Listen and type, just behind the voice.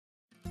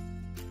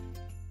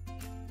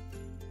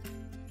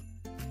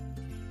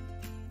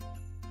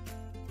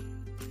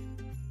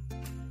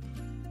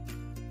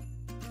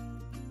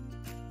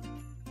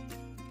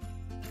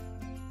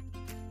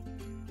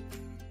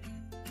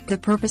The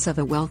purpose of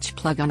a Welch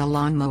plug on a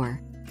lawnmower.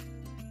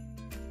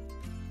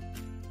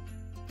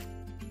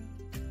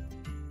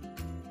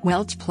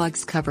 Welch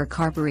plugs cover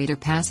carburetor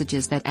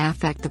passages that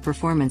affect the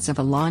performance of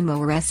a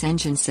lawnmower's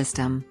engine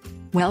system.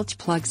 Welch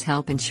plugs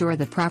help ensure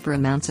the proper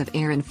amounts of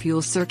air and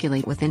fuel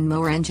circulate within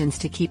mower engines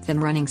to keep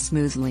them running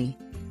smoothly.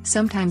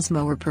 Sometimes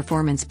mower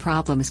performance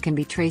problems can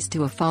be traced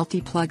to a faulty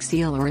plug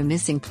seal or a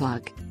missing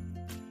plug.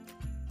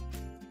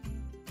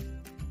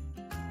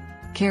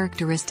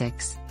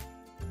 Characteristics.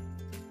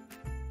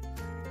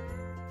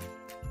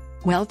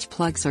 Welch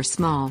plugs are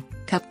small,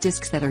 cup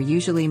discs that are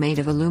usually made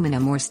of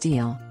aluminum or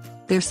steel.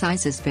 Their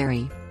sizes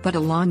vary, but a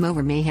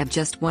lawnmower may have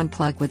just one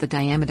plug with a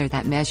diameter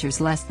that measures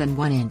less than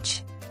 1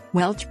 inch.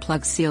 Welch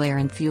plugs seal air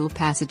and fuel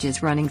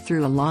passages running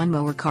through a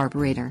lawnmower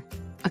carburetor.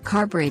 A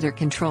carburetor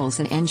controls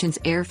an engine's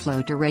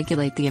airflow to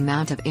regulate the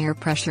amount of air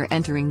pressure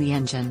entering the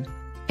engine.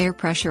 Air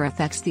pressure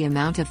affects the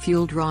amount of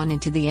fuel drawn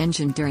into the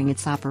engine during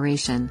its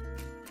operation.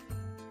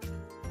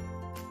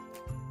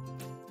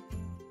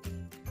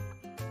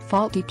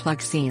 Faulty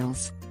plug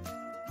seals.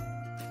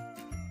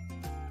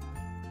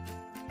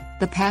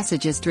 The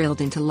passages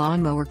drilled into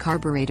lawnmower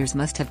carburetors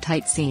must have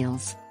tight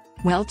seals.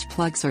 Welch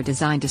plugs are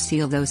designed to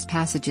seal those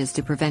passages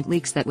to prevent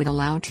leaks that would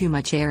allow too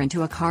much air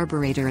into a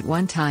carburetor at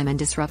one time and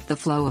disrupt the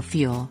flow of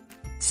fuel.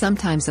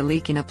 Sometimes a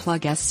leak in a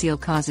plug's seal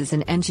causes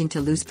an engine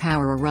to lose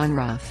power or run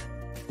rough.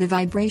 The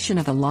vibration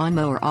of a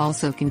lawnmower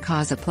also can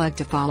cause a plug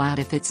to fall out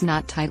if it's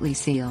not tightly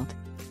sealed.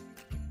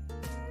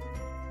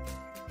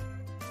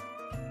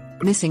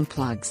 Missing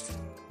plugs.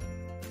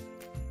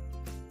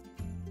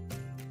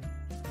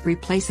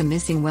 Replace a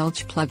missing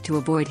Welch plug to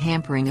avoid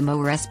hampering a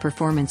mower's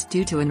performance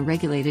due to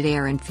unregulated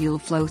air and fuel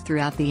flow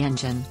throughout the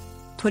engine.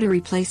 Put a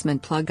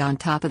replacement plug on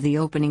top of the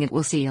opening it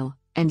will seal,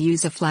 and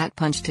use a flat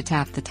punch to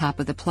tap the top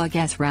of the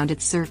plug's rounded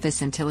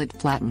surface until it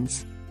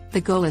flattens.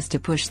 The goal is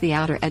to push the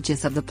outer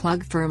edges of the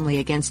plug firmly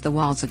against the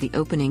walls of the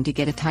opening to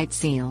get a tight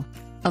seal.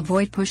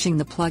 Avoid pushing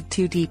the plug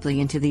too deeply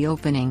into the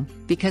opening,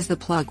 because the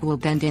plug will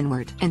bend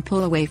inward and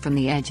pull away from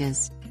the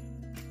edges.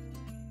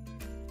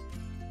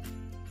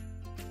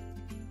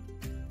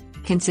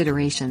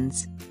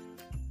 Considerations.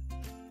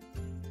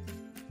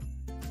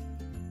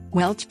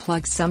 Welch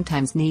plugs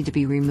sometimes need to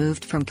be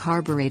removed from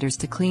carburetors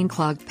to clean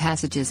clogged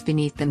passages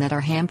beneath them that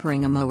are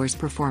hampering a mower's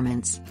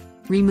performance.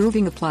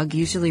 Removing a plug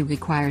usually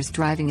requires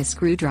driving a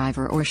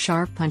screwdriver or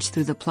sharp punch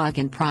through the plug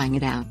and prying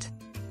it out.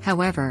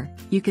 However,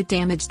 you could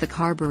damage the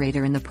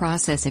carburetor in the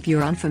process if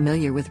you're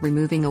unfamiliar with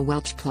removing a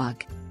Welch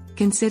plug.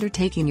 Consider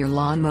taking your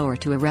lawnmower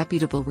to a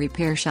reputable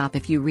repair shop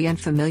if you're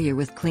unfamiliar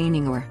with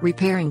cleaning or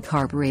repairing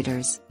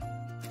carburetors.